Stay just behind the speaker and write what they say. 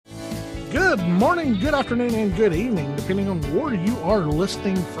Good morning, good afternoon, and good evening, depending on where you are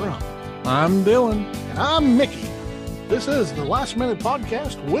listening from. I'm Dylan. And I'm Mickey. This is the Last Minute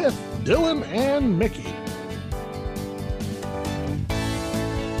Podcast with Dylan and Mickey.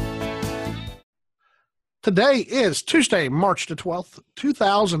 Today is Tuesday, March the 12th,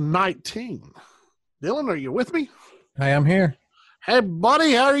 2019. Dylan, are you with me? Hey, I'm here. Hey,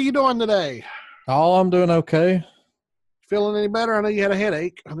 buddy, how are you doing today? Oh, I'm doing okay. Feeling any better? I know you had a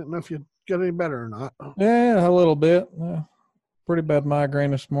headache. I didn't know if you got any better or not. Yeah, a little bit. Pretty bad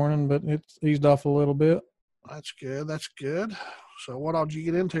migraine this morning, but it's eased off a little bit. That's good. That's good. So what all did you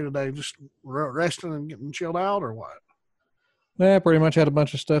get into today? Just resting and getting chilled out or what? Yeah, pretty much had a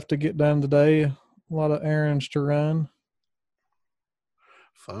bunch of stuff to get done today. A lot of errands to run.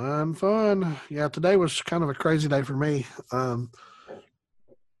 Fun. Yeah, today was kind of a crazy day for me. I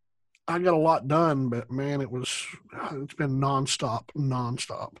got a lot done, but man, it's been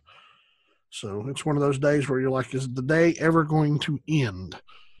nonstop. So it's one of those days where you're like, is the day ever going to end?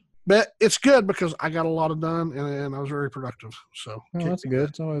 But it's good because I got a lot done and I was very productive. So that's good.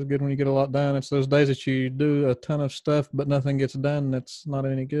 It's always good when you get a lot done. It's those days that you do a ton of stuff, but nothing gets done. That's not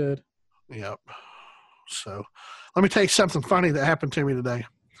any good. Yep. So let me tell you something funny that happened to me today.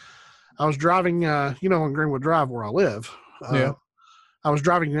 I was driving, on Greenwood Drive where I live. Yeah. I was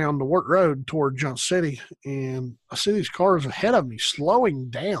driving down the Wirt Road toward Johnson City, and I see these cars ahead of me slowing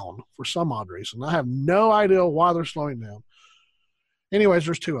down for some odd reason. I have no idea why they're slowing down. Anyways,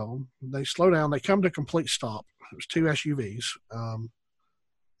 there's two of them. They slow down. They come to a complete stop. It was two SUVs,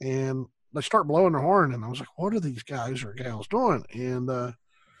 and they start blowing their horn, and I was like, what are these guys or gals doing? And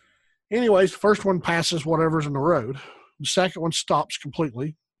anyways, the first one passes whatever's in the road. The second one stops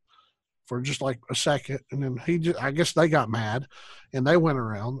completely for just like a second, and then I guess they got mad and they went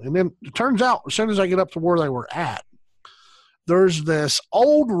around, and then it turns out as soon as I get up to where they were at, there's this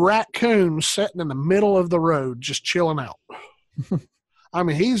old raccoon sitting in the middle of the road just chilling out. I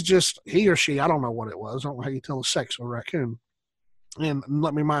mean, he or she, I don't know what it was. I don't know how you tell the sex of a raccoon. And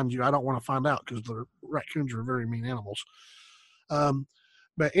let me mind you, I don't want to find out because the raccoons are very mean animals.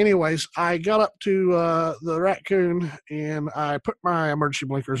 But anyways, I got up to the raccoon and I put my emergency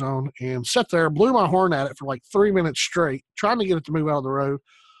blinkers on and sat there, blew my horn at it for like 3 minutes straight, trying to get it to move out of the road.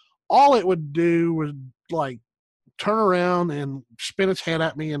 All it would do was like turn around and spin its head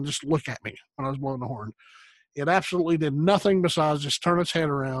at me and just look at me when I was blowing the horn. It absolutely did nothing besides just turn its head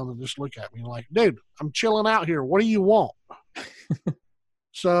around and just look at me like, dude, I'm chilling out here. What do you want?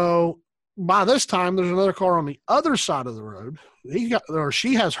 So by this time, there's another car on the other side of the road.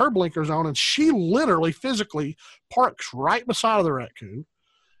 She has her blinkers on, and she literally physically parks right beside the raccoon,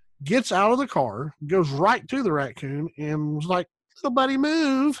 gets out of the car, goes right to the raccoon, and was like, little buddy,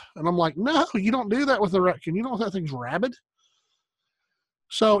 move. And I'm like, no, you don't do that with the raccoon. You know that thing's rabid.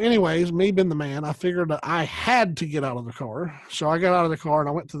 So anyways, me being the man, I figured that I had to get out of the car. So I got out of the car, and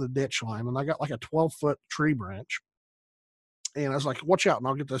I went to the ditch line, and I got like a 12-foot tree branch. And I was like, watch out, and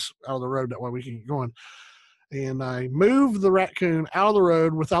I'll get this out of the road. That way we can get going. And I moved the raccoon out of the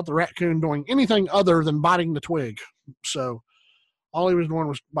road without the raccoon doing anything other than biting the twig. So all he was doing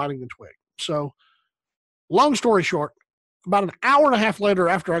was biting the twig. So long story short, about an hour and a half later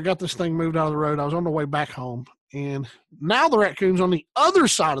after I got this thing moved out of the road, I was on the way back home. And now the raccoon's on the other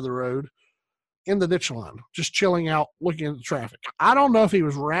side of the road in the ditch line, just chilling out, looking at the traffic. I don't know if he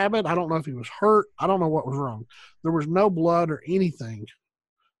was rabid. I don't know if he was hurt. I don't know what was wrong. There was no blood or anything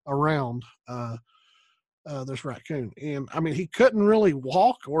around this raccoon. And, I mean, he couldn't really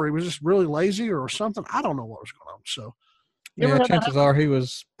walk, or he was just really lazy or something. I don't know what was going on. So, yeah, chances are he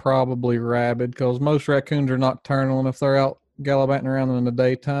was probably rabid because most raccoons are nocturnal, and if they're out gallivanting around in the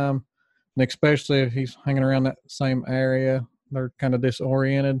daytime, and especially if he's hanging around that same area, they're kind of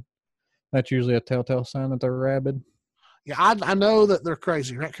disoriented. That's usually a telltale sign that they're rabid. Yeah, I know that they're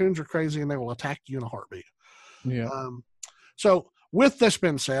crazy. Raccoons are crazy, and they will attack you in a heartbeat. Yeah. So with this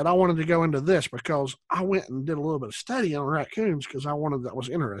being said, I wanted to go into this because I went and did a little bit of study on raccoons because I was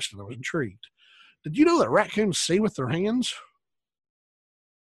interested. I was intrigued. Did you know that raccoons see with their hands?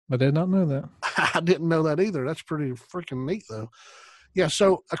 I did not know that. I didn't know that either. That's pretty freaking neat, though. Yeah,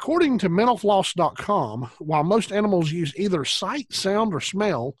 so according to mentalfloss.com, while most animals use either sight, sound, or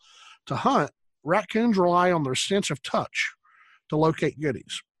smell to hunt, raccoons rely on their sense of touch to locate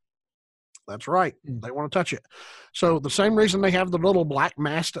goodies. That's right. They want to touch it. So the same reason they have the little black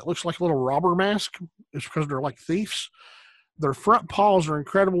mask that looks like a little robber mask is because they're like thieves. Their front paws are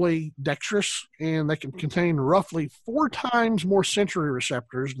incredibly dexterous, and they can contain roughly 4 times more sensory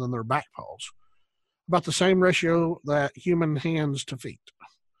receptors than their back paws, about the same ratio that human hands to feet.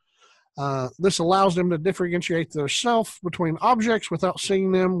 This allows them to differentiate their self between objects without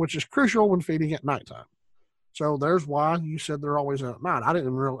seeing them, which is crucial when feeding at nighttime. So there's why you said they're always out at night. I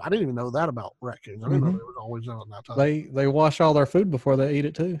didn't even know that about raccoons. I didn't know they were always out at nighttime. They wash all their food before they eat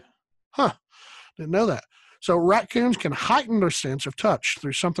it too. Huh. Didn't know that. So raccoons can heighten their sense of touch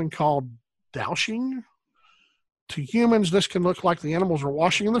through something called douching. To humans, this can look like the animals are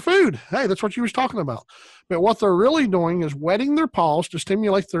washing their food. Hey, that's what you was talking about. But what they're really doing is wetting their paws to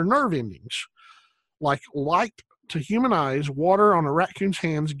stimulate their nerve endings. Like light to human eyes, water on a raccoon's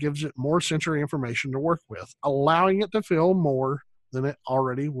hands gives it more sensory information to work with, allowing it to feel more than it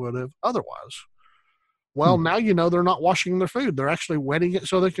already would have otherwise. Well, now you know they're not washing their food. They're actually wetting it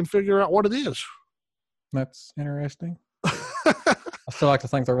so they can figure out what it is. That's interesting. I still like to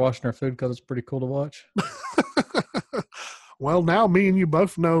think they're washing their food because it's pretty cool to watch. Well, now me and you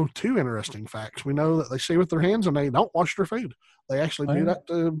both know two interesting facts. We know that they see with their hands and they don't wash their food. They actually do that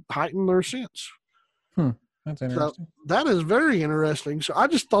to heighten their sense. That's interesting. So that is very interesting. So I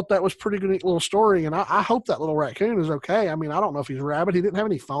just thought that was pretty good little story, and I hope that little raccoon is okay. I mean, I don't know if he's rabid. He didn't have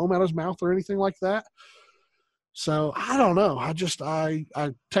any foam out his mouth or anything like that. So I don't know. I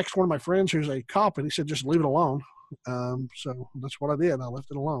text one of my friends who's a cop, and he said just leave it alone. So that's what I did. I left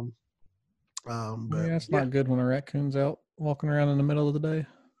it alone. But it's not good when a raccoon's out walking around in the middle of the day.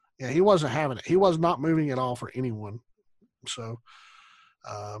 Yeah, he wasn't having it. He was not moving at all for anyone. So,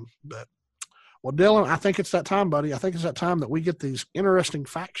 but well, Dylan, I think it's that time, buddy. I think it's that time that we get these interesting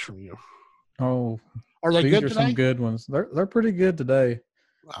facts from you. Oh, are they these good are today? Some good ones. They're pretty good today.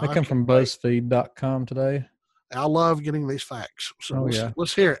 They come from BuzzFeed.com today. I love getting these facts. So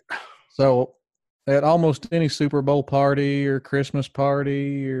let's hear it. So at almost any Super Bowl party or Christmas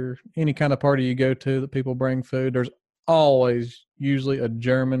party or any kind of party you go to that people bring food, there's always usually a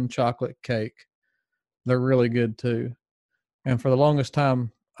German chocolate cake. They're really good too. And for the longest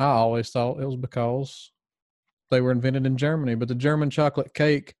time, I always thought it was because they were invented in Germany. But the German chocolate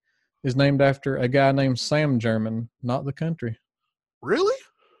cake is named after a guy named Sam German, not the country. Really?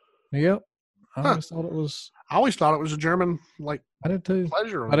 Yep. I always thought it was. I always thought it was a German, like, I did too.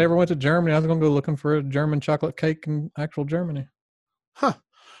 pleasure. If I ever went to Germany, I was going to go looking for a German chocolate cake in actual Germany. Huh.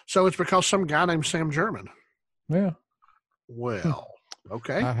 So it's because some guy named Sam German. Yeah. Well,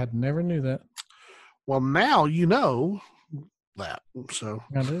 okay. I had never knew that. Well, now you know that. So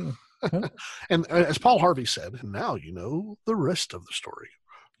I do. And as Paul Harvey said, and now you know the rest of the story.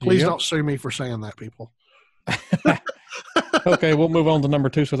 Please don't sue me for saying that, people. Okay, we'll move on to number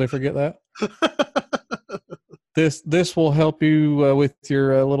 2 so they forget that. This will help you with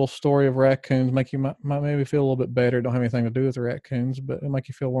your little story of raccoons, make you might maybe feel a little bit better. Don't have anything to do with the raccoons, but it'll make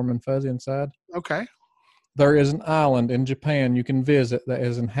you feel warm and fuzzy inside. Okay. There is an island in Japan you can visit that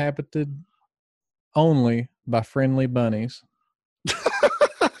is inhabited only by friendly bunnies.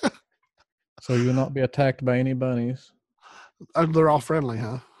 So you will not be attacked by any bunnies. They're all friendly,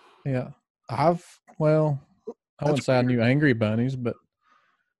 huh? Yeah. I wouldn't say I knew angry bunnies, but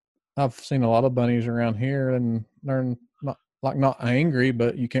I've seen a lot of bunnies around here, and they're not angry,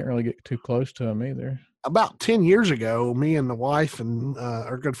 but you can't really get too close to them either. About 10 years ago, me and the wife and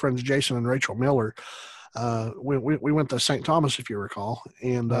our good friends Jason and Rachel Miller, we went to St. Thomas, if you recall.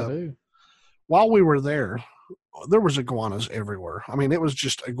 And I do. While we were there was iguanas everywhere. I mean, it was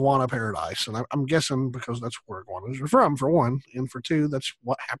just iguana paradise. And I'm guessing because that's where iguanas are from, for one. And for two, that's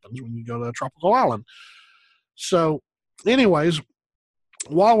what happens when you go to a tropical island. So anyways,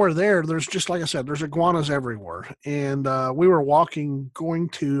 while we're there, there's just, like I said, there's iguanas everywhere. And we were going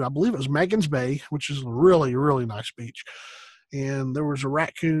to, I believe it was Megan's Bay, which is a really, really nice beach. And there was a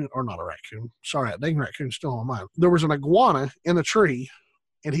raccoon, or not a raccoon. Sorry, a dang raccoon's still on mine. There was an iguana in a tree,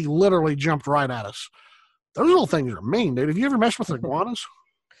 and he literally jumped right at us. Those little things are mean, dude. Have you ever messed with iguanas?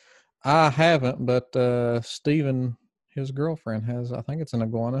 I haven't, but Steven, his girlfriend, has. I think it's an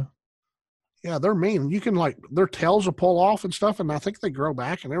iguana. Yeah, they're mean. You can, their tails will pull off and stuff, and I think they grow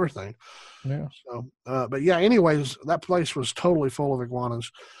back and everything. Yeah. So, but yeah, anyways, that place was totally full of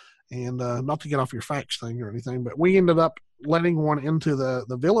iguanas. And not to get off your facts thing or anything, but we ended up letting one into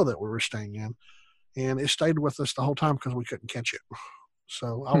the villa that we were staying in. And it stayed with us the whole time because we couldn't catch it.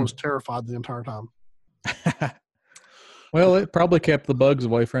 So I was terrified the entire time. Well, it probably kept the bugs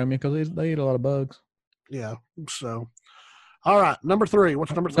away from you because they eat a lot of bugs. Yeah. So, all right. Number 3.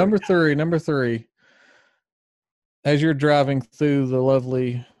 What's number 3? Number three. As you're driving through the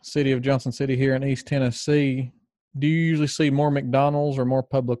lovely city of Johnson City here in East Tennessee, do you usually see more McDonald's or more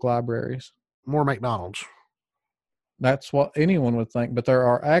public libraries? More McDonald's. That's what anyone would think, but there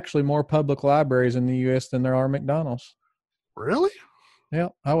are actually more public libraries in the U.S. than there are McDonald's. Really? Yeah,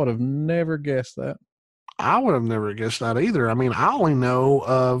 I would have never guessed that. I would have never guessed that either. I mean, I only know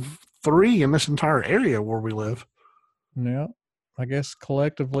of 3 in this entire area where we live. Yeah. I guess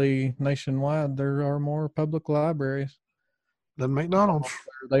collectively, nationwide, there are more public libraries than McDonald's.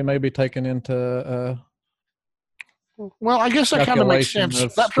 They may be taken into well, I guess that kind of makes calculation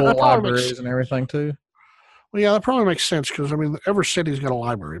sense. of That school probably libraries makes, and everything too. well, yeah, that probably makes sense because I mean, every city's got a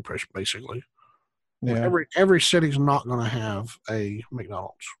library, basically. Yeah. Every city's not going to have a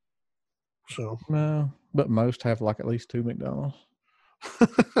McDonald's. So No, but most have like at least 2 McDonald's.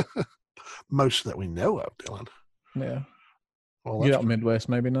 most that we know of, Dylan. Yeah. Well, Get out Midwest,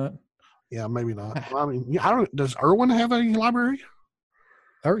 maybe not. Yeah, maybe not. I mean, yeah, I don't. Does Irwin have a library?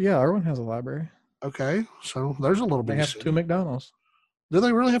 Yeah, Irwin has a library. Okay, so there's a little bit. They have 2 McDonald's. Do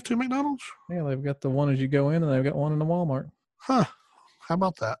they really have 2 McDonald's? Yeah, they've got the one as you go in, and they've got one in the Walmart. Huh? How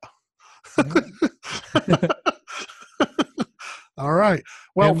about that? All right.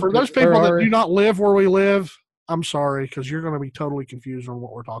 Well, for those people that do not live where we live, I'm sorry because you're going to be totally confused on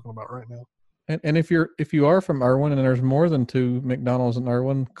what we're talking about right now. And if you are from Irwin and there's more than 2 McDonald's in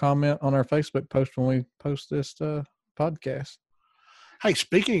Irwin, comment on our Facebook post when we post this podcast. Hey,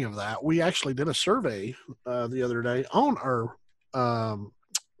 speaking of that, we actually did a survey the other day on our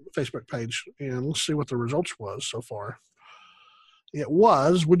Facebook page, and let's see what the results was so far. It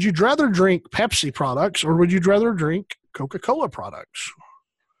was, would you rather drink Pepsi products or would you rather drink Coca-Cola products?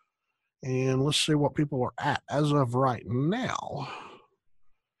 And let's see what people are at as of right now.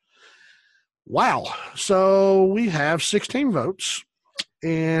 Wow. So we have 16 votes,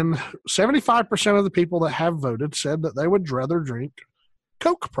 and 75% of the people that have voted said that they would rather drink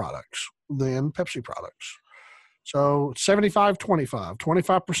Coke products than Pepsi products. So 75-25.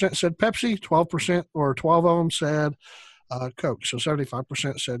 25% said Pepsi, 12% or 12 of them said Coke. So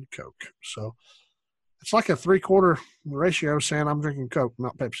 75% said Coke. So it's like a 3/4 ratio saying I'm drinking Coke,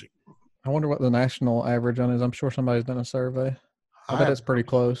 not Pepsi. I wonder what the national average on is. I'm sure somebody's done a survey. I bet it's pretty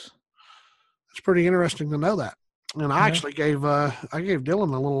close. It's pretty interesting to know that. And I actually gave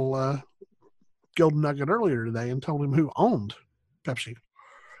Dylan a little golden nugget earlier today and told him who owned Pepsi,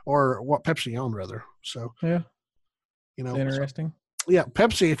 or what Pepsi owned rather. So yeah, interesting. So, yeah,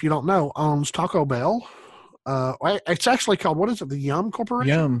 Pepsi, if you don't know, owns Taco Bell. It's actually called, what is it? The Yum Corporation.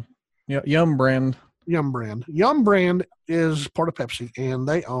 Yum, yeah, Yum brand. Yum brand. Yum brand is part of Pepsi, and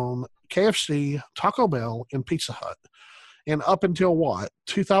they own KFC, Taco Bell, and Pizza Hut. And up until what?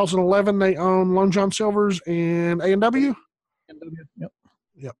 2011, they own Long John Silver's and A&W?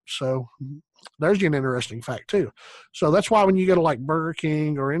 Yep. So there's an interesting fact, too. So that's why when you go to like Burger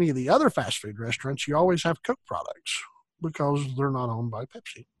King or any of the other fast food restaurants, you always have Coke products because they're not owned by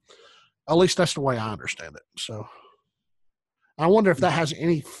Pepsi. At least that's the way I understand it. So I wonder if that has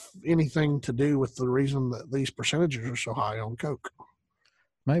anything to do with the reason that these percentages are so high on Coke.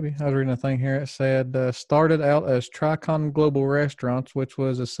 Maybe. I was reading a thing here. It said, started out as Tricon Global Restaurants, which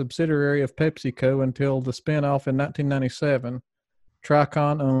was a subsidiary of PepsiCo until the spinoff in 1997.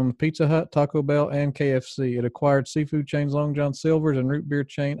 Tricon owned Pizza Hut, Taco Bell, and KFC. It acquired seafood chains Long John Silver's and root beer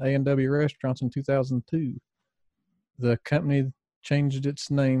chain A&W Restaurants in 2002. The company changed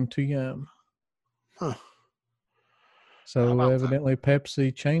its name to Yum. Huh. So evidently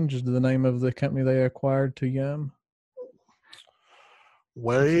Pepsi changed the name of the company they acquired to Yum.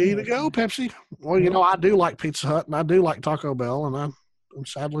 Way to go, Pepsi. Well, I do like Pizza Hut and I do like Taco Bell, and I'm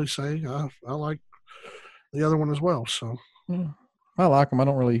sadly say I like the other one as well. So I like them. I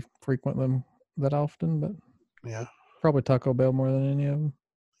don't really frequent them that often, but yeah, probably Taco Bell more than any of them.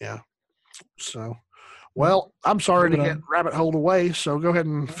 Yeah. So, well, I'm sorry to get rabbit holed away. So go ahead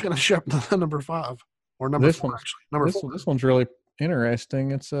and finish up the number 5 or number 4. Actually, number 4. This one's really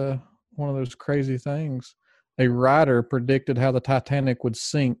interesting. It's one of those crazy things. A writer predicted how the Titanic would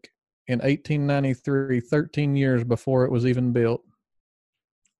sink in 1893, 13 years before it was even built.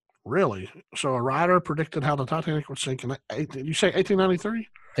 Really? So a writer predicted how the Titanic would sink in did you say 1893?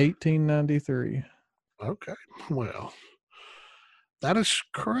 1893. Okay. Well, that is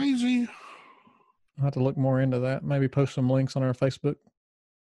crazy. I'll have to look more into that. Maybe post some links on our Facebook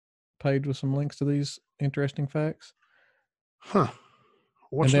page with some links to these interesting facts. Huh.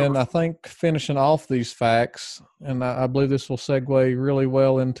 And then I think finishing off these facts, and I believe this will segue really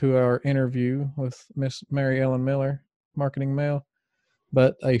well into our interview with Miss Mary Ellen Miller, Marketing Mail.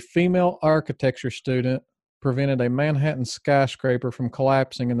 But a female architecture student prevented a Manhattan skyscraper from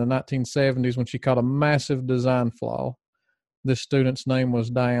collapsing in the 1970s when she caught a massive design flaw. This student's name was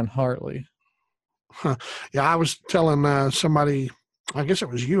Diane Hartley. Huh. Yeah, I was telling somebody, I guess it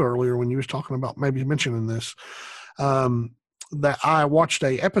was you earlier when you was talking about maybe mentioning this, that I watched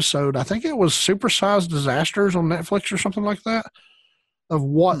a episode, I think it was Supersized Disasters on Netflix or something like that, of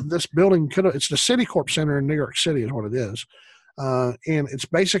what this building could have. It's the Citicorp Center in New York City is what it is. And it's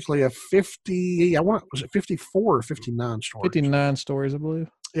basically a 50, was it 54 or 59 stories? 59 stories, I believe.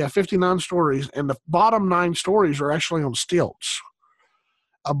 Yeah, 59 stories. And the bottom 9 stories are actually on stilts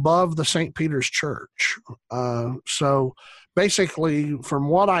above the St. Peter's Church. So basically, from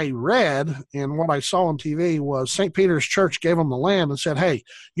what I read and what I saw on TV, was St. Peter's Church gave them the land and said, hey,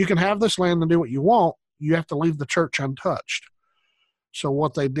 you can have this land and do what you want. You have to leave the church untouched. So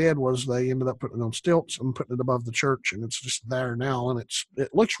what they did was they ended up putting it on stilts and putting it above the church, and it's just there now. And it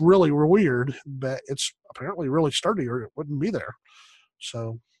looks really weird, but it's apparently really sturdy, or it wouldn't be there.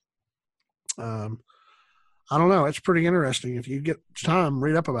 So I don't know. It's pretty interesting. If you get time,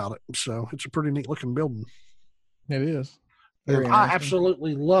 read up about it. So it's a pretty neat looking building. It is. And I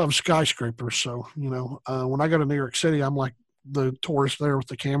absolutely love skyscrapers. So, when I go to New York City, I'm like the tourist there with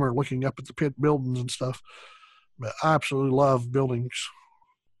the camera looking up at the pit buildings and stuff. But I absolutely love buildings.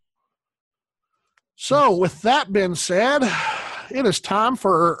 So with that being said, it is time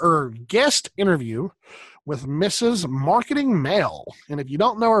for our guest interview with Mrs. Marketing Mel. And if you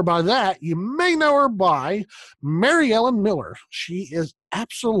don't know her by that, you may know her by Mary Ellen Miller. She is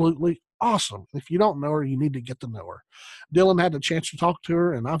absolutely awesome. If you don't know her, you need to get to know her. Dylan had the chance to talk to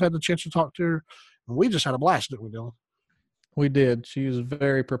her, and I've had the chance to talk to her. And we just had a blast, didn't we, Dylan? We did. She was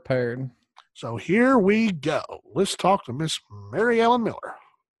very prepared. So here we go. Let's talk to Miss Mary Ellen Miller.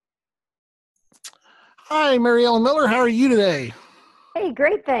 Hi, Mary Ellen Miller. How are you today? Hey,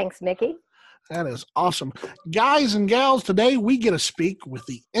 great. Thanks, Mickey. That is awesome. Guys and gals, today we get to speak with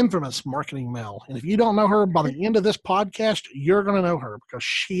the infamous Marketing Mel. And if you don't know her, by the end of this podcast, you're going to know her because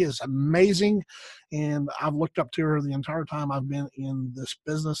she is amazing. And I've looked up to her the entire time I've been in this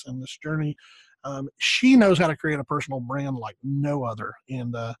business and this journey. She knows how to create a personal brand like no other.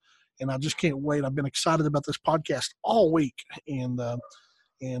 And I just can't wait. I've been excited about this podcast all week. And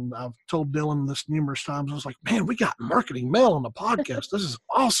I've told Dylan this numerous times. I was like, man, we got Marketing Mel on the podcast. This is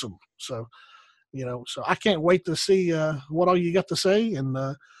awesome. So I can't wait to see what all you got to say. And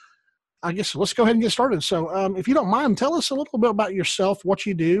I guess let's go ahead and get started. So if you don't mind, tell us a little bit about yourself, what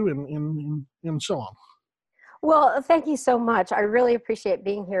you do, and so on. Well, thank you so much. I really appreciate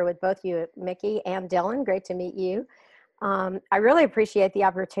being here with both you, Mickey and Dylan. Great to meet you. I really appreciate the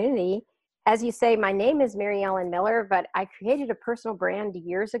opportunity. As you say, my name is Mary Ellen Miller, but I created a personal brand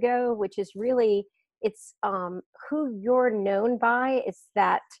years ago, which is really, it's who you're known by. It's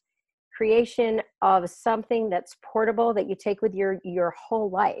that creation of something that's portable that you take with your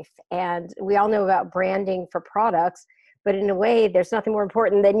whole life. And we all know about branding for products, but in a way, there's nothing more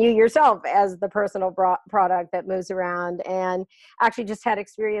important than you yourself as the personal product that moves around. And actually just had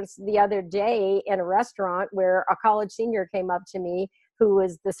experience the other day in a restaurant where a college senior came up to me who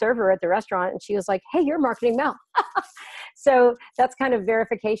was the server at the restaurant, and she was like, hey, you're Marketing Mel. So that's kind of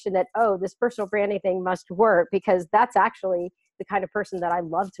verification that, oh, this personal branding thing must work, because that's actually the kind of person that I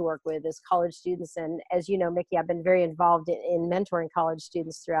love to work with is college students. And as you know, Mickey, I've been very involved in mentoring college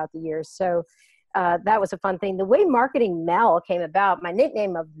students throughout the years. So that was a fun thing. The way Marketing Mel came about, my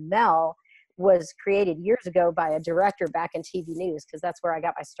nickname of Mel was created years ago by a director back in TV news, because that's where I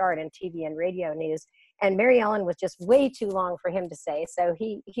got my start in TV and radio news. And Mary Ellen was just way too long for him to say. So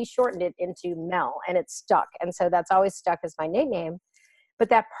he shortened it into Mel, and it stuck. And so that's always stuck as my nickname. But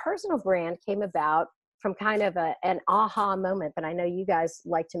that personal brand came about from kind of an aha moment that I know you guys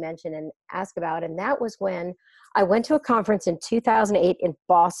like to mention and ask about. And that was when I went to a conference in 2008 in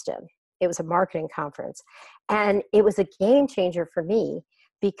Boston. It was a marketing conference. And it was a game changer for me,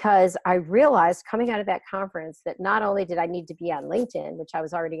 because I realized coming out of that conference that not only did I need to be on LinkedIn, which I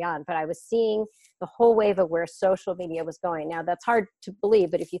was already on, but I was seeing the whole wave of where social media was going. Now, that's hard to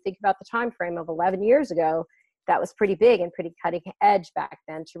believe, but if you think about the time frame of 11 years ago, that was pretty big and pretty cutting edge back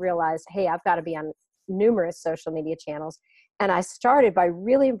then to realize, hey, I've got to be on numerous social media channels. And I started by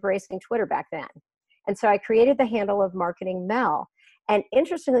really embracing Twitter back then. And so I created the handle of Marketing Mel. And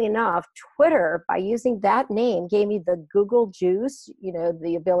interestingly enough, Twitter, by using that name, gave me the Google juice,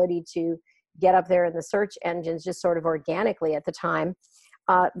 the ability to get up there in the search engines just sort of organically at the time,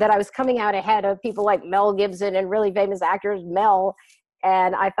 that I was coming out ahead of people like Mel Gibson and really famous actors, Mel.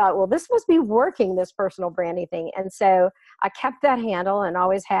 And I thought, well, this must be working, this personal branding thing. And so I kept that handle and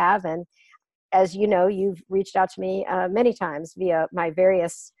always have. And as you know, you've reached out to me many times via my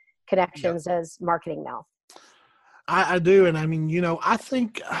various connections as Marketing Mel. I do. And I mean, I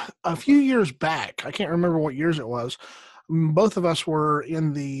think a few years back, I can't remember what years it was, both of us were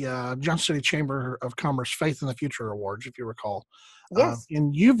in the Johnson City Chamber of Commerce Faith in the Future Awards, if you recall. Yes.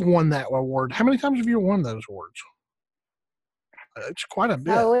 And you've won that award. How many times have you won those awards? It's quite a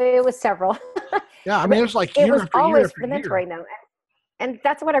bit. Oh, it was several. Yeah, I mean, it was like year after year after year. Mentoring them. And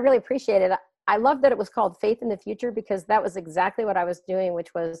that's what I really appreciated. I love that it was called Faith in the Future, because that was exactly what I was doing,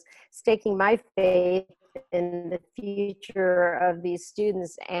 which was staking my faith in the future of these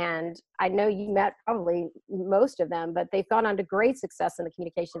students. And I know you met probably most of them, but they've gone on to great success in the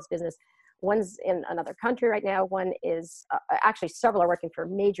communications business. One's in another country right now. One is actually, several are working for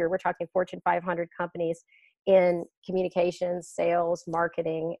major, we're talking Fortune 500 companies in communications, sales,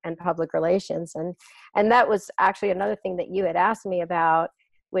 marketing, and public relations. And that was actually another thing that you had asked me about,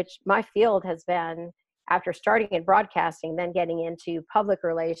 which my field has been, after starting in broadcasting, then getting into public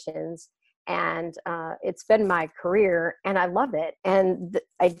relations. And it's been my career, and I love it. And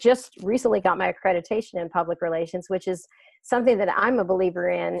I just recently got my accreditation in public relations, which is something that I'm a believer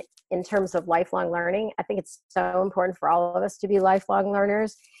in terms of lifelong learning. I think it's so important for all of us to be lifelong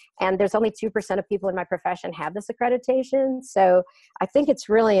learners. And there's only 2% of people in my profession have this accreditation. So I think it's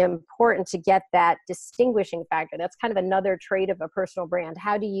really important to get that distinguishing factor. That's kind of another trait of a personal brand.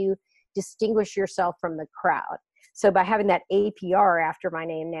 How do you distinguish yourself from the crowd? So by having that APR after my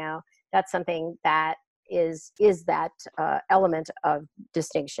name now, that's something that is that element of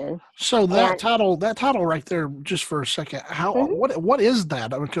distinction. So that title right there, just for a second, what is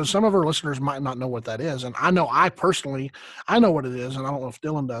that? Because some of our listeners might not know what that is, and I know I personally know what it is, and I don't know if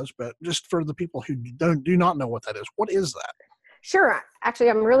Dylan does, but just for the people who do not know what that is, what is that? Sure. Actually,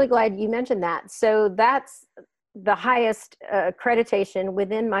 I'm really glad you mentioned that. So that's the highest accreditation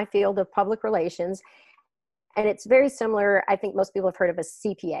within my field of public relations. And it's very similar. I think most people have heard of a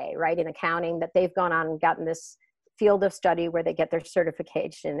CPA, right, in accounting, that they've gone on and gotten this field of study where they get their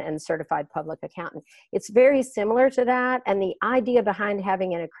certification and certified public accountant. It's very similar to that. And the idea behind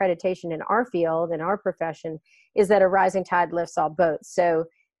having an accreditation in our field, in our profession, is that a rising tide lifts all boats. So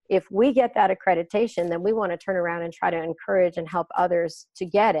if we get that accreditation, then we want to turn around and try to encourage and help others to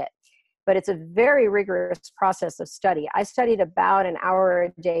get it. But it's a very rigorous process of study. I studied about an hour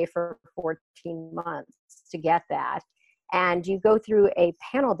a day for 14 months to get that. And you go through a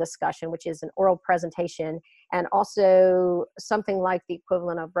panel discussion, which is an oral presentation, and also something like the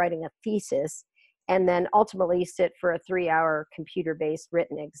equivalent of writing a thesis, and then ultimately sit for a 3-hour computer-based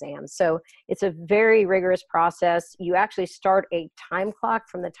written exam. So it's a very rigorous process. You actually start a time clock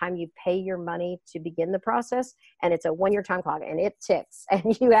from the time you pay your money to begin the process, and it's a 1-year time clock, and it ticks,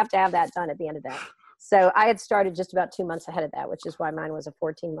 and you have to have that done at the end of that. So I had started just about 2 months ahead of that, which is why mine was a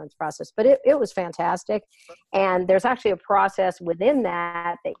 14-month process. But it was fantastic. And there's actually a process within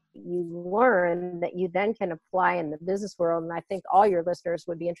that you learn that you then can apply in the business world. And I think all your listeners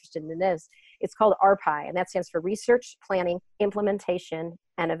would be interested in this. It's called RPI, and that stands for Research, Planning, Implementation,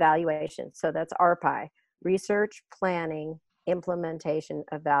 and Evaluation. So that's RPI, Research, Planning, Implementation,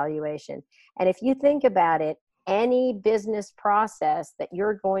 Evaluation. And if you think about it, any business process that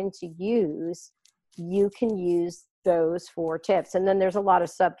you're going to use, you can use those 4 tips. And then there's a lot of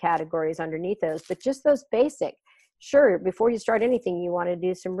subcategories underneath those, but just those basic. Sure, before you start anything, you want to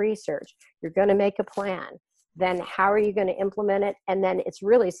do some research. You're going to make a plan. Then how are you going to implement it? And then it's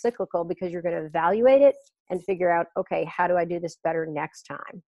really cyclical, because you're going to evaluate it and figure out, okay, how do I do this better next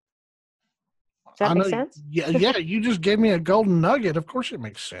time? Does that make sense? Yeah, you just gave me a golden nugget. Of course it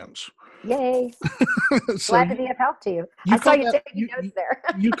makes sense. Yay. So glad to be of help to you. I saw you taking notes there.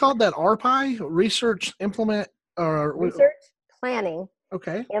 You called that RPI, research, implement, research, planning,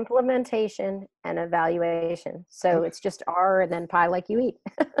 okay, implementation, and evaluation. So it's just R and then pie like you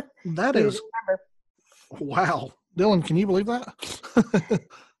eat. That is, wow. Dylan, can you believe that?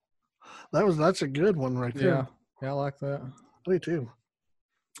 That's a good one right there. Yeah, I like that. Me too.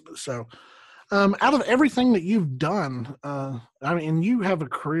 So, out of everything that you've done, I mean, you have a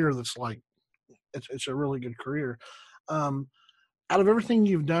career that's like, it's a really good career. Out of everything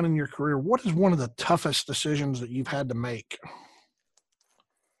you've done in your career, what is one of the toughest decisions that you've had to make?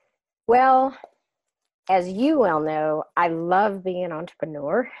 Well, as you well know, I love being an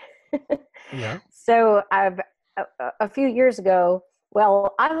entrepreneur. Yeah. So a few years ago,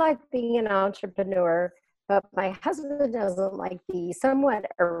 well, I like being an entrepreneur, but my husband doesn't like the somewhat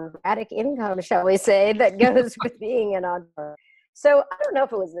erratic income, shall we say, that goes with being an entrepreneur. So I don't know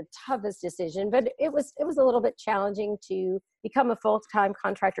if it was the toughest decision, but it was a little bit challenging to become a full-time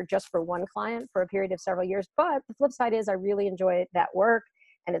contractor just for one client for a period of several years. But the flip side is I really enjoy that work,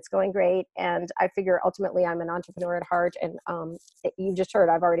 and it's going great. And I figure ultimately I'm an entrepreneur at heart. And you just heard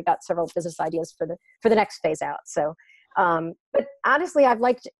I've already got several business ideas for the next phase out. So, but honestly, I've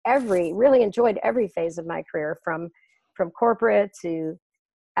really enjoyed every phase of my career, from corporate to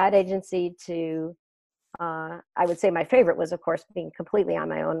ad agency to I would say my favorite was, of course, being completely on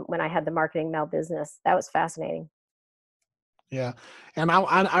my own when I had the Marketing Mail business. That was fascinating. Yeah. And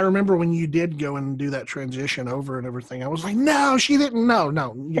I remember when you did go and do that transition over and everything, I was like, no, she didn't. No.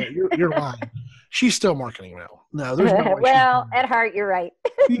 Yeah, you're lying. She's still marketing now. No, there's no way. Well, at heart, you're right.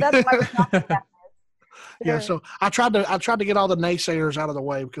 That's why we're talking about this. Yeah. So I tried to get all the naysayers out of the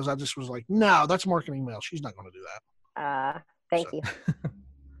way because I just was like, no, that's marketing mail. She's not going to do that. Thank you.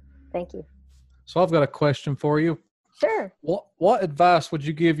 Thank you. So I've got a question for you. Sure. What advice would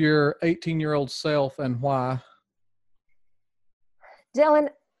you give your 18-year-old self and why? Dylan,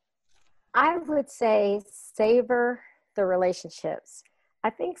 I would say savor the relationships. I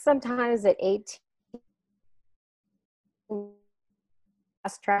think sometimes at 18,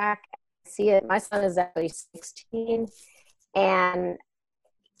 fast track, I see it. My son is actually 16, and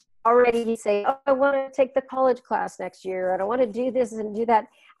already you say, oh, I want to take the college class next year, and I want to do this and do that.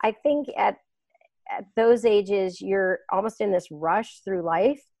 I think at those ages, you're almost in this rush through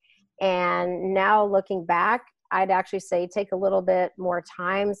life. And now looking back, I'd actually say take a little bit more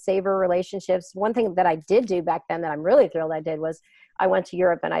time, savor relationships. One thing that I did do back then that I'm really thrilled I did was I went to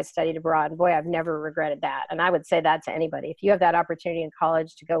Europe and I studied abroad. And boy, I've never regretted that. And I would say that to anybody. If you have that opportunity in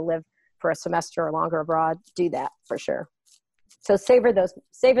college to go live for a semester or longer abroad, do that for sure. So savor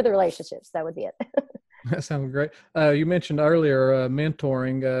the relationships. That would be it. That sounds great. You mentioned earlier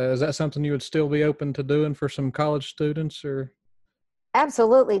mentoring. Is that something you would still be open to doing for some college students, or?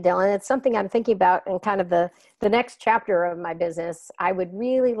 Absolutely, Dylan. It's something I'm thinking about in kind of the next chapter of my business. I would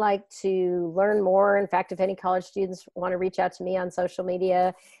really like to learn more. In fact, if any college students want to reach out to me on social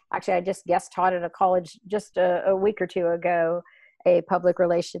media, actually, I just guest taught at a college just a week or two ago, a public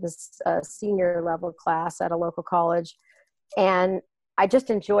relations senior level class at a local college. And I just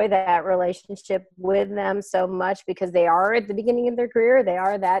enjoy that relationship with them so much because they are at the beginning of their career. They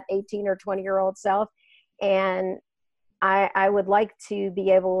are that 18 or 20-year-old self. And I would like to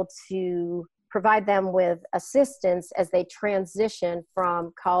be able to provide them with assistance as they transition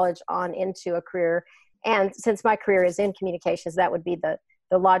from college on into a career. And since my career is in communications, that would be the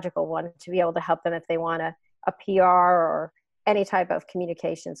logical one to be able to help them if they want a PR or any type of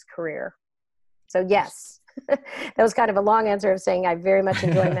communications career. So yes, that was kind of a long answer of saying I very much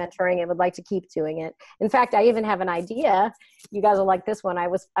enjoy mentoring and would like to keep doing it. In fact, I even have an idea. You guys will like this one.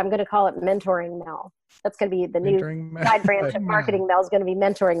 I'm going to call it Mentoring Mel. That's going to be the new side branch of Marketing Mel is going to be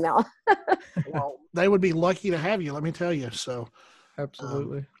Mentoring Mel. Well, they would be lucky to have you, let me tell you. So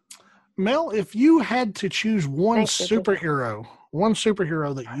absolutely. Mel, if you had to choose one superhero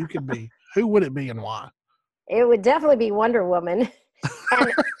that you could be, who would it be and why? It would definitely be Wonder Woman.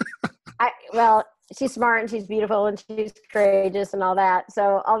 And she's smart and she's beautiful and she's courageous and all that.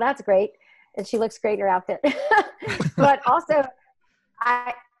 So all that's great. And she looks great in her outfit. But also,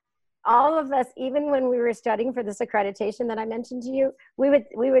 all of us, even when we were studying for this accreditation that I mentioned to you, we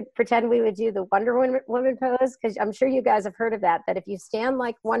would pretend we would do the Wonder Woman pose, because I'm sure you guys have heard of that if you stand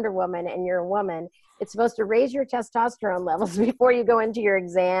like Wonder Woman and you're a woman, it's supposed to raise your testosterone levels before you go into your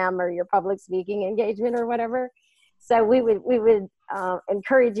exam or your public speaking engagement or whatever. So we would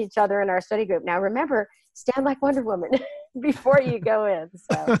encourage each other in our study group. Now remember, stand like Wonder Woman before you go in.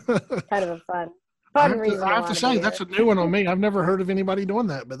 So kind of a fun reason. I have to say that's a new one on me. I've never heard of anybody doing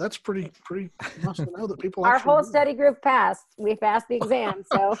that, but that's pretty nice to know that people. Our whole study group passed. We passed the exam,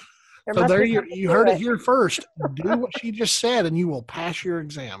 so. There you heard it here first. Do what she just said, and you will pass your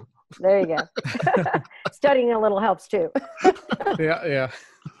exam. There you go. Studying a little helps too. Yeah.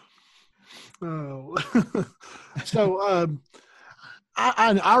 Oh, so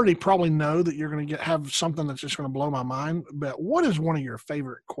I already probably know that you're going to have something that's just going to blow my mind. But what is one of your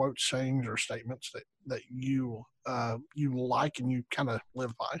favorite quotes, sayings, or statements that you like and you kind of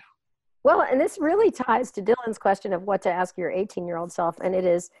live by? Well, and this really ties to Dylan's question of what to ask your 18-year-old self, and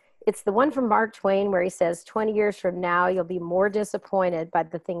it's the one from Mark Twain where he says, 20 years from now, you'll be more disappointed by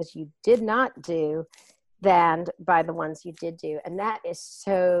the things you did not do than by the ones you did do. And that is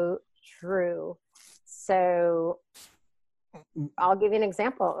so true. So I'll give you an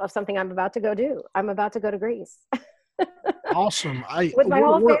example of something I'm about to go do. I'm about to go to Greece. Awesome. With my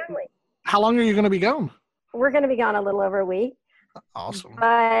whole family. How long are you going to be gone? We're going to be gone a little over a week. Awesome.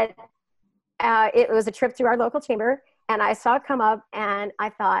 But it was a trip through our local chamber, and I saw it come up, and I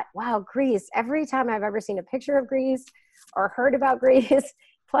thought, wow, Greece. Every time I've ever seen a picture of Greece or heard about Greece,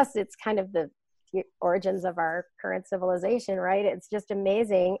 plus it's kind of the origins of our current civilization, right? It's just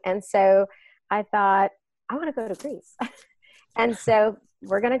amazing. And so I thought, I want to go to Greece. And so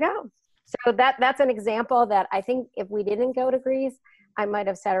we're going to go. So that's an example that I think if we didn't go to Greece, I might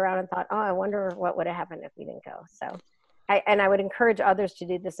have sat around and thought, oh, I wonder what would have happened if we didn't go. So I would encourage others to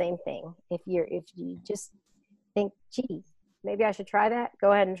do the same thing. If you just think, gee, maybe I should try that,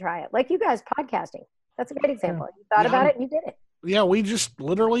 go ahead and try it. Like you guys podcasting. That's a great example. You thought about it and you did it. Yeah, we just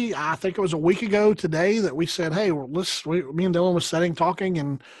literally, I think it was a week ago today that we said, hey, me and Dylan was sitting talking,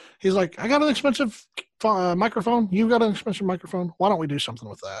 and he's like, I got an expensive microphone. You've got an expensive microphone. Why don't we do something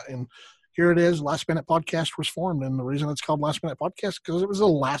with that? And here it is. Last Minute Podcast was formed. And the reason it's called Last Minute Podcast because it was a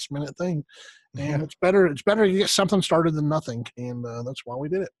last minute thing. And it's better to get something started than nothing. And that's why we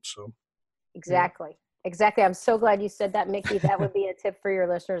did it. So Exactly. Exactly. I'm so glad you said that, Mickey. That would be a tip for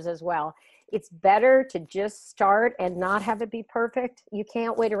your listeners as well. It's better to just start and not have it be perfect. You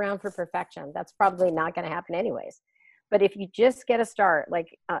can't wait around for perfection. That's probably not going to happen anyways. But if you just get a start,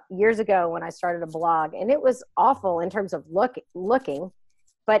 like years ago when I started a blog, and it was awful in terms of looking,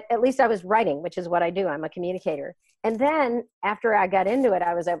 but at least I was writing, which is what I do. I'm a communicator. And then after I got into it,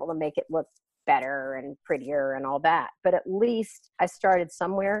 I was able to make it look better and prettier and all that. But at least I started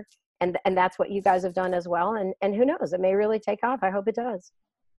somewhere. And that's what you guys have done as well. And who knows, it may really take off. I hope it does.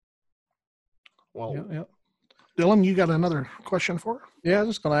 Well, Dylan, you got another question for her? Yeah, I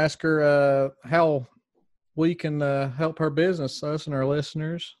was just going to ask her how we can help her business, us and our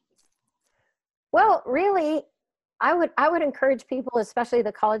listeners. Well, really, I would encourage people, especially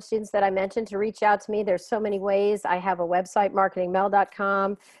the college students that I mentioned, to reach out to me. There's so many ways. I have a website,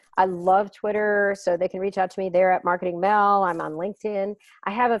 marketingmel.com. I love Twitter, so they can reach out to me there at Marketing Mel. I'm on LinkedIn.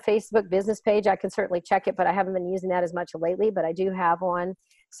 I have a Facebook business page. I can certainly check it, but I haven't been using that as much lately, but I do have one.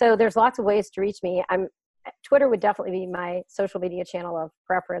 So there's lots of ways to reach me. Twitter would definitely be my social media channel of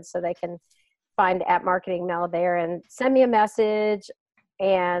preference, so they can find at Marketing Mel there and send me a message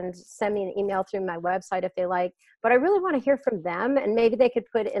and send me an email through my website if they like. But I really want to hear from them, and maybe they could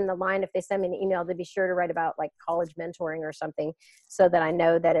put in the line, if they send me an email, to be sure to write about like college mentoring or something, so that I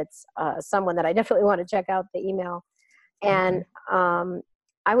know that it's someone that I definitely want to check out the email. And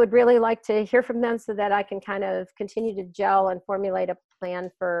I would really like to hear from them so that I can kind of continue to gel and formulate a plan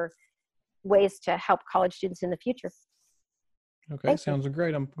for ways to help college students in the future. Okay, sounds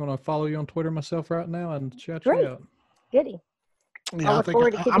great. I'm going to follow you on Twitter myself right now and shout you out. Goody. Yeah, I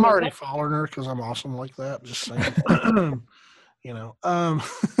think I'm already following her because I'm awesome like that. Just saying,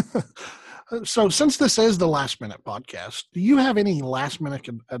 So since this is the Last Minute Podcast, do you have any last minute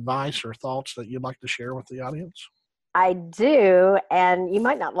advice or thoughts that you'd like to share with the audience? I do, and you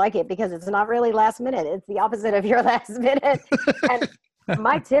might not like it because it's not really last minute. It's the opposite of your last minute. And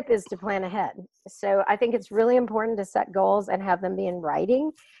my tip is to plan ahead. So I think it's really important to set goals and have them be in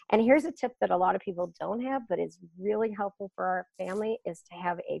writing. And here's a tip that a lot of people don't have, but it's really helpful for our family, is to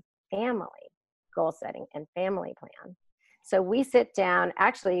have a family goal setting and family plan. So we sit down,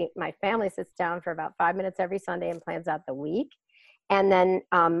 actually my family sits down for about 5 minutes every Sunday and plans out the week. And then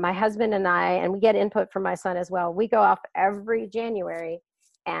my husband and I, and we get input from my son as well, we go off every January,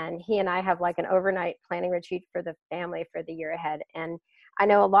 and he and I have like an overnight planning retreat for the family for the year ahead. And I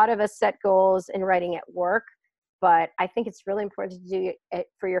know a lot of us set goals in writing at work, but I think it's really important to do it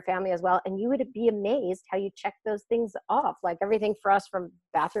for your family as well. And you would be amazed how you check those things off. Like everything for us, from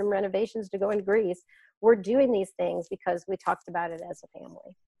bathroom renovations to going to Greece, we're doing these things because we talked about it as a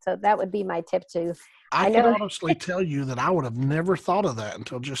family. So that would be my tip too. I can honestly tell you that I would have never thought of that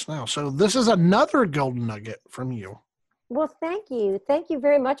until just now. So this is another golden nugget from you. Well, thank you. Thank you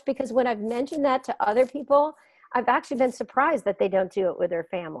very much, because when I've mentioned that to other people, I've actually been surprised that they don't do it with their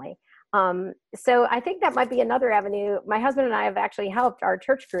family. So I think that might be another avenue. My husband and I have actually helped our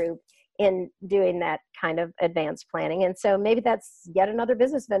church group in doing that kind of advanced planning. And so maybe that's yet another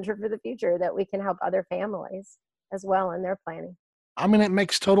business venture for the future, that we can help other families as well in their planning. I mean, it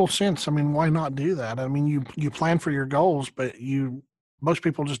makes total sense. I mean, why not do that? I mean, you plan for your goals, but most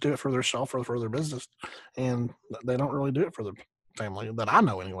people just do it for themselves or for their business, and they don't really do it for their family that I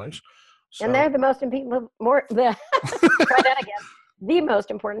know anyways. So. And they're the most important, the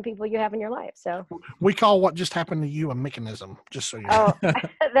most important people you have in your life. So we call what just happened to you a mechanism, just so you know. Oh,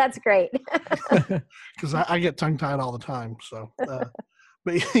 that's great. Because I get tongue tied all the time. So,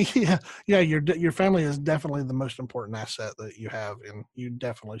 but yeah, your family is definitely the most important asset that you have, and you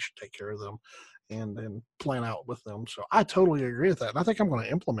definitely should take care of them and plan out with them. So I totally agree with that, and I think I'm going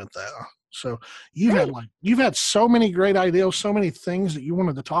to implement that. So you've had so many great ideas, so many things that you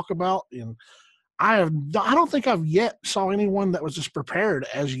wanted to talk about, and I don't think I've yet saw anyone that was as prepared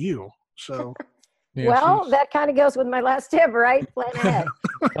as you. So. Yeah, well, that kind of goes with my last tip, right? Plan ahead.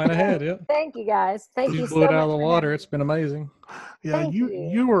 Plan ahead, yeah. Thank you, guys. Thank you so much. Blew it out of the water. It's been amazing. Yeah,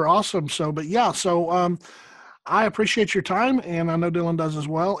 you were awesome. So, but yeah, so I appreciate your time, and I know Dylan does as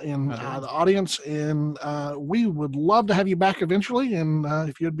well, and the audience, and we would love to have you back eventually. And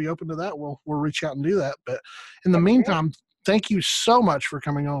if you'd be open to that, we'll reach out and do that. But in the meantime, thank you so much for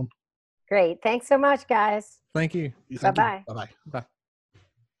coming on. Great. Thanks so much, guys. Thank you. Bye-bye. Bye-bye. Bye.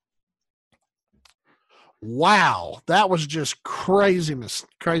 Wow, that was just craziness.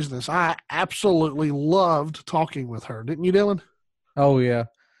 I absolutely loved talking with her. Didn't you, Dylan? Oh yeah,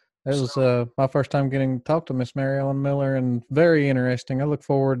 it was my first time getting to talk to Miss Mary Ellen Miller, and very interesting. I look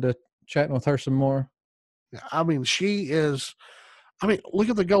forward to chatting with her some more. I mean, she is. I mean, look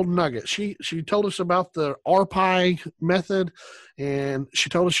at the golden nugget. She told us about the RPI method, and she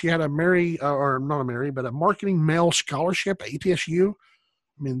told us she had a or not a Mary, but a marketing male scholarship at ETSU.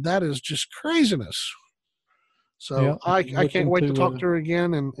 I mean, that is just craziness. So Yeah, I can't wait to talk into, to her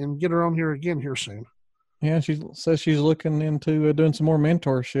again and get her on here again here soon. Yeah, she says she's looking into doing some more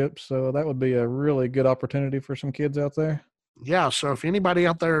mentorship, so that would be a really good opportunity for some kids out there. Yeah, so if anybody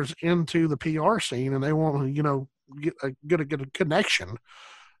out there is into the PR scene and they want to, get a connection,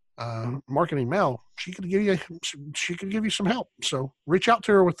 marketing Mel, she could give you some help. So reach out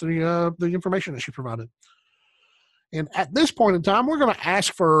to her with the information that she provided. And at this point in time, we're going to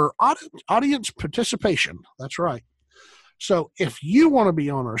ask for audience participation. That's right. So if you want to be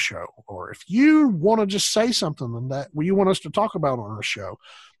on our show, or if you want to just say something that you want us to talk about on our show,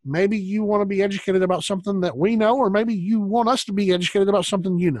 maybe you want to be educated about something that we know, or maybe you want us to be educated about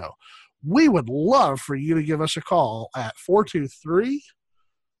something you know, we would love for you to give us a call at 423.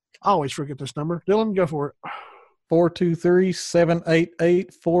 I always forget this number. Dylan, go for it.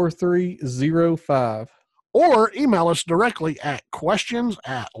 423-788-4305. Or email us directly at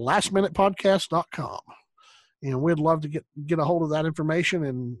questions@lastminutepodcast.com. And we'd love to get a hold of that information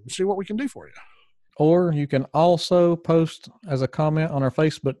and see what we can do for you. Or you can also post as a comment on our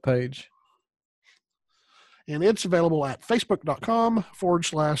Facebook page. And it's available at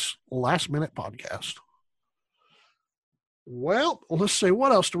facebook.com/lastminutepodcast. Well, let's see.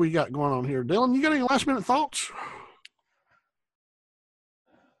 What else do we got going on here? Dylan, you got any last minute thoughts?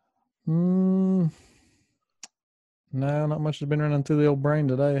 No, not much has been running through the old brain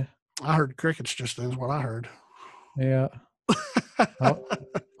today. I heard crickets just then is what I heard. Yeah. I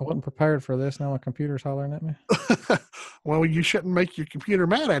wasn't prepared for this. Now my computer's hollering at me. Well, you shouldn't make your computer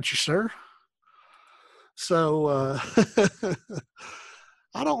mad at you, sir. So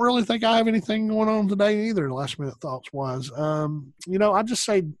I don't really think I have anything going on today either, last minute thoughts wise. I just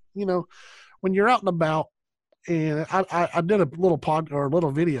say, when you're out and about, and I did a little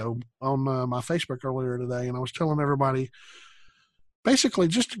little video on my Facebook earlier today, and I was telling everybody basically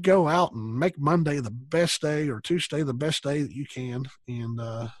just to go out and make Monday the best day, or Tuesday the best day that you can. And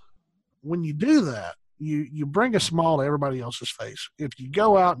when you do that, you bring a smile to everybody else's face. If you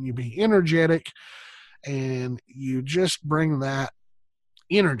go out and you be energetic and you just bring that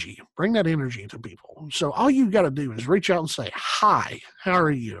energy to people. So all you got to do is reach out and say, "Hi, how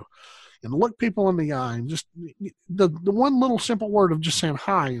are you?" And look people in the eye, and just the one little simple word of just saying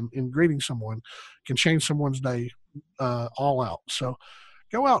hi and greeting someone can change someone's day all out. So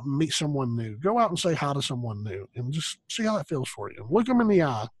go out and meet someone new. Go out and say hi to someone new, and just see how that feels for you. Look them in the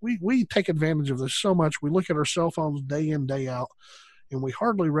eye. We take advantage of this so much. We look at our cell phones day in, day out, and we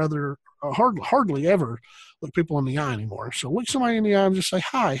hardly ever look people in the eye anymore. So look somebody in the eye and just say,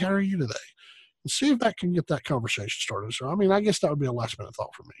 "Hi, how are you today?" And see if that can get that conversation started. So, I guess that would be a last minute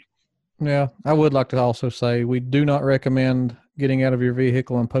thought for me. Yeah, I would like to also say we do not recommend getting out of your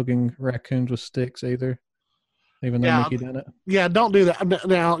vehicle and poking raccoons with sticks either, even though Mickey done it. Yeah, don't do that.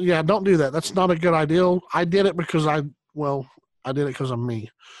 Now, don't do that. That's not a good idea. I did it because I did it because of me.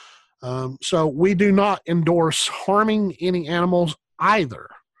 So we do not endorse harming any animals either.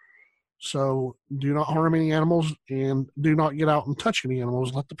 So do not harm any animals, and do not get out and touch any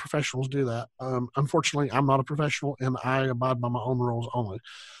animals. Let the professionals do that. Unfortunately, I'm not a professional, and I abide by my own rules only.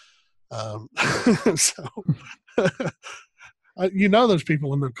 Those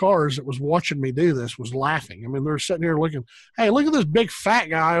people in their cars that was watching me do this was laughing. They're sitting here looking, "Hey, look at this big fat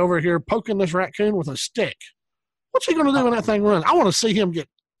guy over here poking this raccoon with a stick. What's he going to do when that thing runs? I want to see him get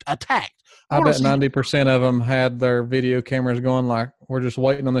attacked." I bet 90% of them had their video cameras going like, "We're just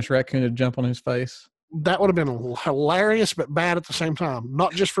waiting on this raccoon to jump on his face." That would have been hilarious, but bad at the same time.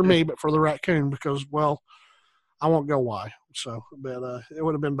 Not just for me, but for the raccoon, because, well, I won't go why. So, but it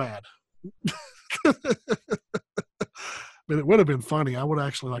would have been bad. But it would have been funny. I would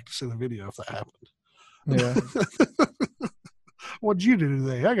actually like to see the video if that happened. Yeah. What'd you do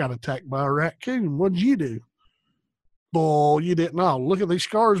today? I got attacked by a raccoon. What'd you do? Boy, you didn't. Oh, look at these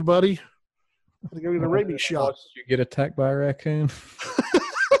scars, buddy. I'm going to go get a rabies shot. You get attacked by a raccoon?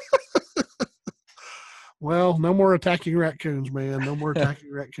 Well, no more attacking raccoons, man. No more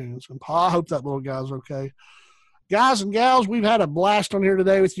attacking raccoons. And I hope that little guy's okay. Guys and gals, we've had a blast on here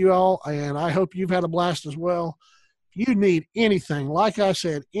today with you all, and I hope you've had a blast as well. If you need anything, like I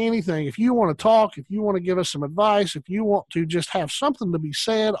said, anything, if you want to talk, if you want to give us some advice, if you want to just have something to be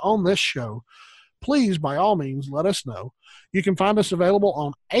said on this show, please, by all means, let us know. You can find us available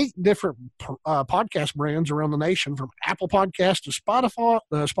on 8 different podcast brands around the nation, from Apple Podcasts to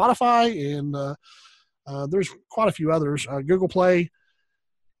Spotify, and there's quite a few others, Google Play,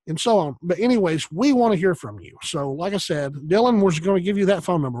 and so on. But anyways, we want to hear from you. So like I said, Dylan was going to give you that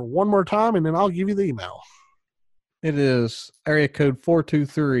phone number one more time, and then I'll give you the email. It is area code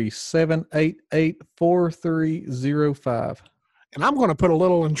 423-788-4305. And I'm going to put a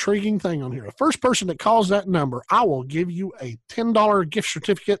little intriguing thing on here. The first person that calls that number, I will give you a $10 gift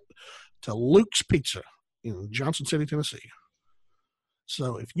certificate to Luke's Pizza in Johnson City, Tennessee.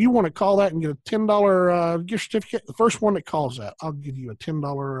 So if you want to call that and get a $10 gift certificate, the first one that calls that, I'll give you a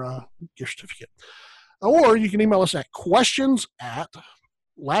 $10 gift certificate. Or you can email us at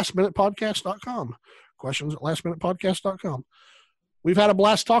questions@lastminutepodcast.com. Questions@lastminutepodcast.com. We've had a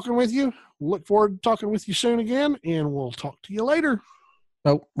blast talking with you. Look forward to talking with you soon again, and we'll talk to you later.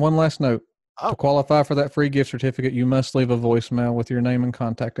 Oh, one last note. Oh. To qualify for that free gift certificate, you must leave a voicemail with your name and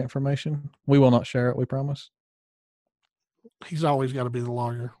contact information. We will not share it, we promise. He's always got to be the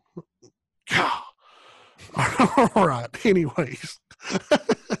lawyer. All right. Anyways,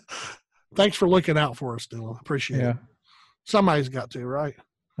 thanks for looking out for us, Dylan. Appreciate it. Somebody's got to, right?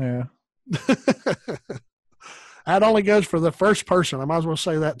 Yeah. That only goes for the first person. I might as well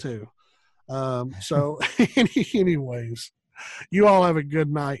say that too. So anyways, you all have a good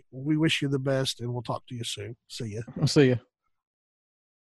night. We wish you the best, and we'll talk to you soon. See ya. I'll see you.